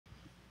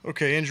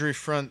Okay, injury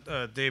front.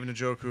 David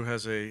Njoku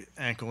has a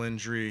ankle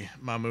injury.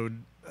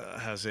 Mahmoud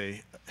has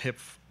a hip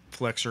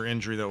flexor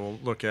injury that we'll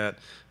look at.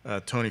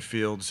 Tony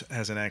Fields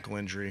has an ankle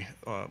injury.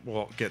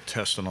 We'll get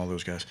tests on all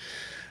those guys.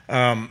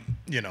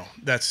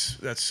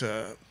 That's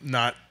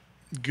not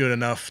good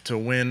enough to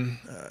win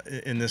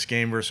in this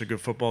game versus a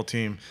good football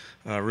team.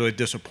 Really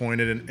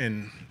disappointed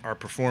in our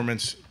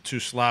performance.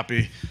 Too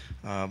sloppy.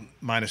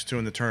 -2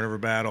 in the turnover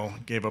battle.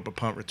 Gave up a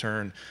punt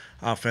return.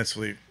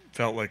 Offensively,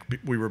 felt like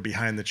we were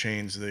behind the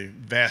chains the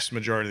vast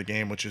majority of the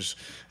game, which is,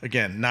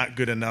 again, not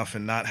good enough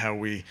and not how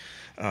we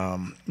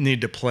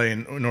need to play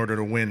in order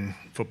to win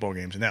football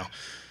games. Now,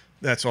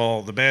 that's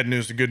all the bad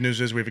news. The good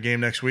news is we have a game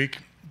next week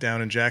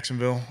down in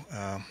Jacksonville,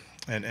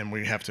 and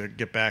we have to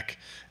get back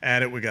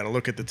at it. We got to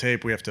look at the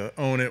tape. We have to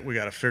own it. We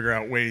got to figure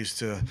out ways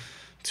to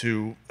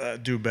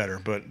do better.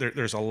 But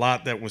there's a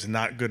lot that was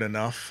not good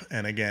enough.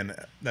 And, again,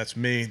 that's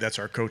me. That's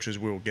our coaches.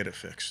 We will get it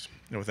fixed.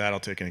 And with that, I'll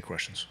take any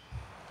questions.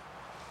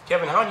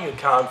 Kevin, how do you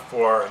account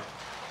for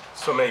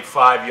so many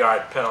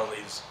 5-yard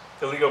penalties,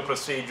 illegal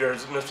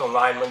procedures,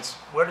 misalignments?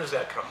 Where does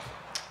that come from?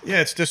 Yeah,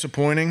 it's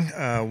disappointing.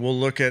 We'll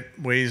look at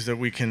ways that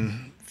we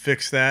can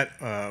fix that.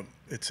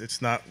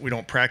 It's not. We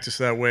don't practice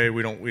that way.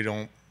 We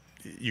don't.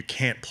 You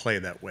can't play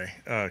that way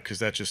because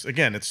that just,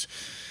 again, it's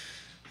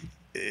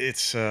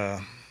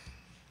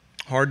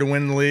hard to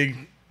win the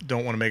league.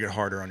 Don't want to make it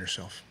harder on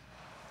yourself.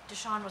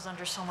 Deshaun was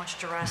under so much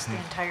duress the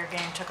entire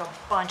game, took a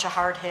bunch of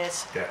hard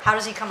hits. Yeah. How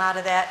does he come out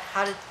of that?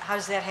 How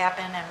does that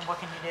happen, and what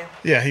can you do?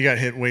 Yeah, he got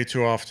hit way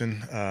too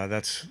often.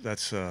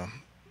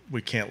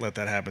 We can't let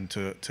that happen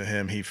to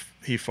him.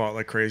 He fought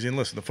like crazy, and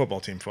listen, the football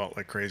team fought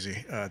like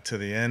crazy to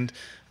the end.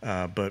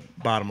 But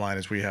bottom line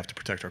is we have to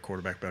protect our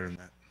quarterback better than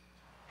that.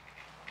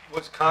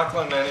 Was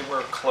Conklin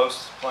anywhere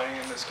close to playing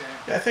in this game?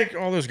 Yeah, I think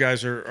all those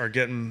guys are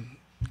getting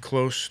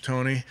close,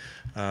 Tony.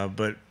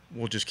 But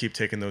we'll just keep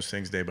taking those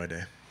things day by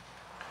day.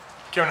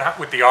 Kevin,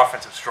 with the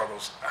offensive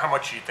struggles, how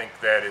much do you think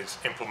that is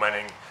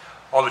implementing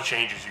all the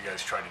changes you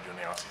guys tried to do in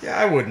the offseason? Yeah,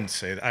 I wouldn't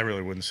say that. I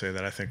really wouldn't say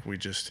that. I think we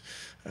just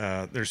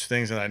there's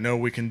things that I know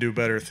we can do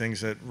better, things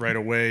that right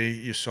away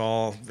you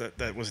saw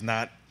that was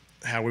not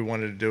how we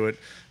wanted to do it.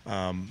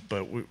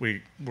 But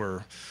we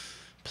were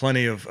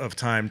plenty of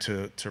time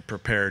to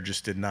prepare,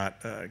 just did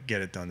not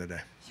get it done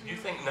today. Do you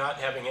think not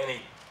having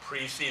any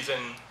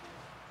preseason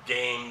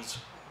games,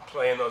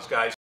 playing those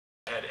guys,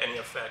 had any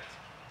effect?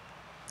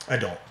 I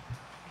don't.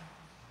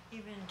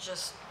 Even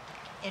just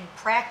in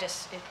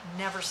practice, it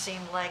never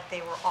seemed like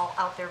they were all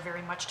out there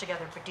very much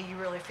together. But do you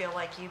really feel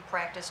like you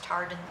practiced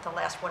hard in the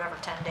last,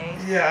 10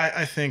 days? Yeah,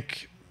 I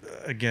think,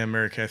 again,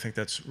 Mary Kay, I think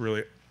that's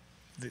really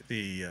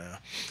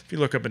if you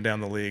look up and down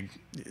the league,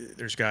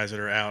 there's guys that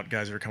are out,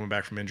 guys that are coming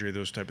back from injury,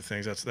 those type of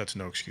things. That's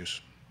no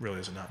excuse.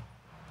 Really is not.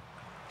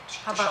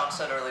 Deshaun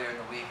said earlier in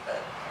the week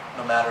that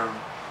no matter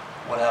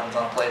what happens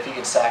on a play, if he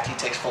gets sacked, he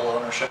takes full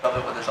ownership of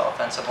it with his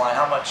offensive line.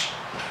 How much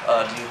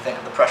do you think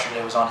of the pressure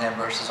today was on him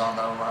versus on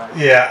the O-line?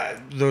 Yeah,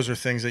 those are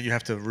things that you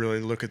have to really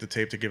look at the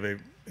tape to give a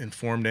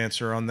informed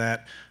answer on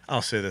that.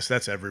 I'll say this,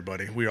 that's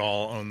everybody. We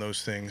all own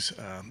those things.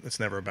 It's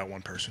never about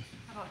one person.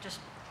 How about just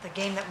the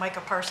game that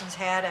Micah Parsons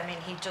had? I mean,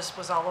 he just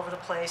was all over the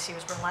place. He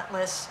was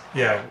relentless.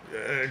 Yeah,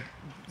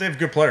 they have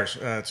good players.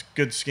 It's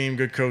good scheme,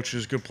 good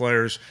coaches, good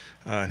players,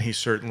 and he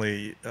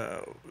certainly,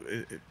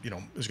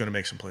 is going to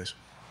make some plays.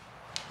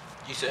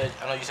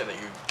 I know you said that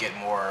you get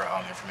more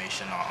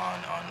information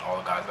on all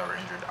the guys that were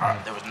injured.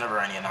 There was never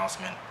any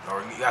announcement,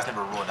 or you guys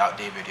never ruled out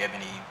David. Do you have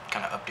any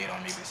kind of update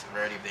on maybe the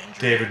severity of the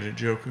injury? David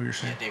Njoku, you're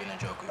saying? Yeah, David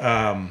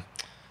Njoku.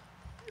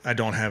 I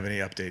don't have any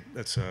update.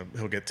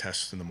 He'll get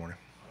tests in the morning.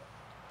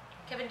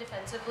 Kevin,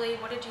 defensively,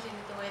 what did you think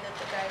of the way that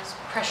the guys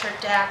pressured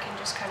Dak and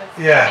just kind of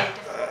Yeah, made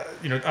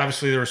it difficult?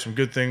 obviously there were some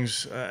good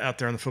things out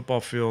there on the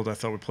football field. I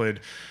thought we played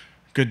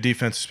good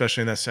defense,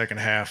 especially in that second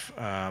half.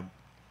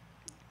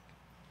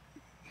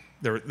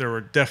 There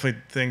were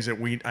definitely things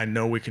that I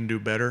know we can do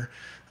better,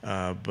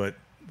 but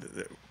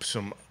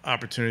some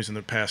opportunities in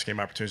the pass game,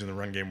 opportunities in the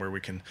run game where we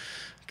can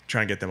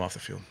try and get them off the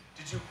field.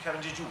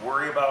 Kevin, did you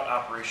worry about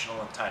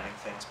operational and timing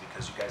things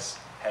because you guys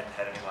hadn't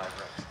had any live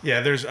reps?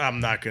 Yeah, I'm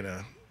not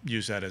gonna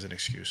use that as an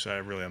excuse. I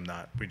really am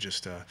not. We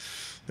just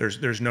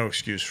there's no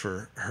excuse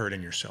for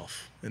hurting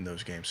yourself in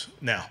those games.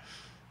 Now,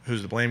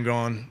 who's the blame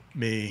gone?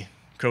 Me,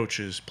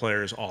 coaches,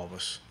 players, all of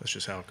us. That's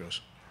just how it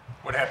goes.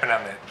 What happened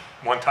on that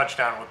one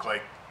touchdown looked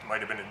like it might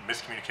have been a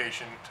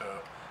miscommunication to,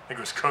 I think it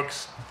was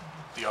Cooks,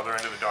 the other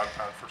end of the dog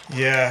pound first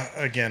quarter. Yeah,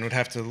 again, would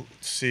have to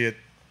see it,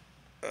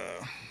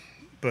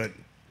 but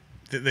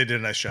they did a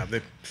nice job.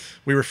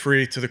 We were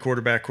free to the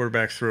quarterback.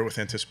 Quarterback threw it with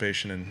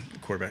anticipation,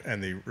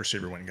 and the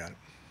receiver went and got it.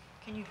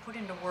 Can you put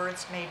into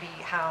words maybe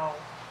how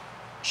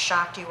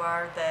shocked you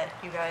are that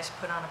you guys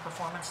put on a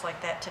performance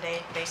like that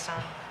today based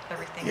on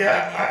everything?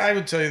 Yeah, I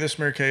would tell you this,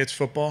 Mary Kay, it's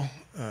football.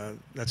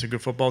 That's a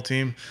good football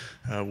team.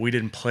 We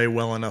didn't play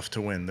well enough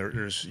to win.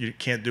 You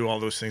can't do all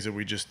those things that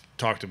we just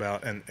talked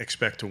about and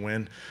expect to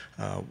win.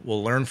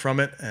 We'll learn from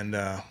it, and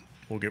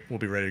we'll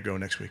be ready to go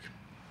next week.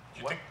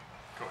 Go ahead.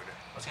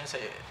 I was gonna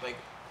say, like,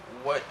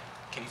 what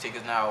can you take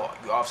us now?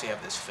 You obviously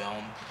have this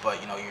film, but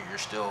you're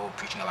still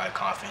preaching a lot of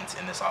confidence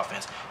in this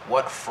offense.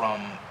 What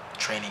from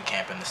training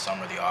camp in the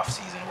summer, the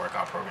off-season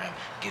workout program,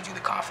 gives you the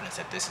confidence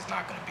that this is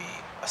not going to be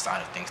a sign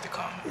of things to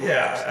come?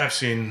 Yeah, I've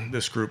seen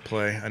this group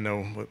play. I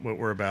know what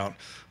we're about.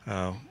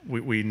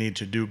 We need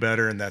to do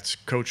better, and that's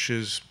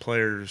coaches,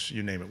 players,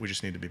 you name it. We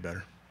just need to be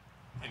better.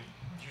 And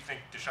do you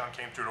think Deshaun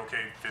came through it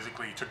okay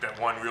physically? He took that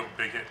one real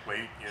big hit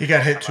late. He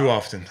got hit too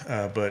often,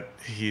 but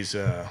he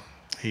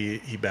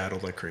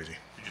battled like crazy.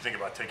 Did you think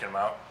about taking him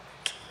out?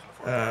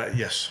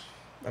 Yes.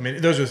 I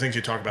mean, those are the things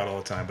you talk about all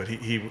the time, but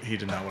he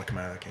did not want to come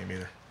out of that game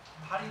either.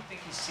 How do you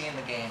think he's seeing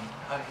the game?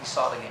 How he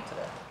saw the game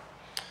today?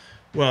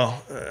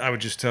 Well, I would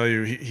just tell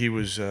you he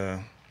was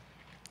there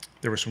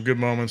were some good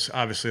moments.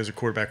 Obviously, as a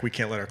quarterback, we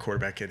can't let our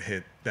quarterback get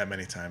hit that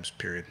many times,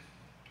 period.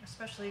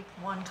 Especially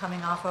one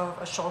coming off of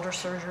a shoulder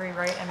surgery,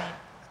 right? I mean.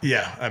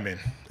 Yeah, I mean,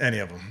 any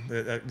of them.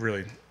 That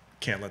really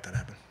can't let that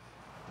happen.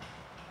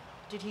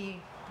 Did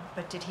he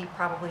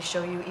probably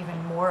show you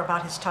even more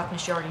about his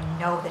toughness? You already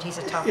know that he's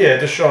a tough Yeah,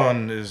 guy.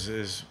 Deshaun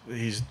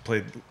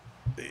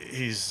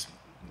he's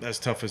as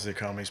tough as they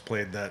come. He's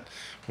played that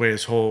way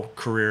his whole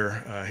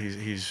career.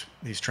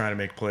 He's trying to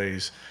make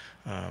plays.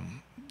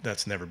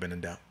 That's never been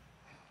in doubt.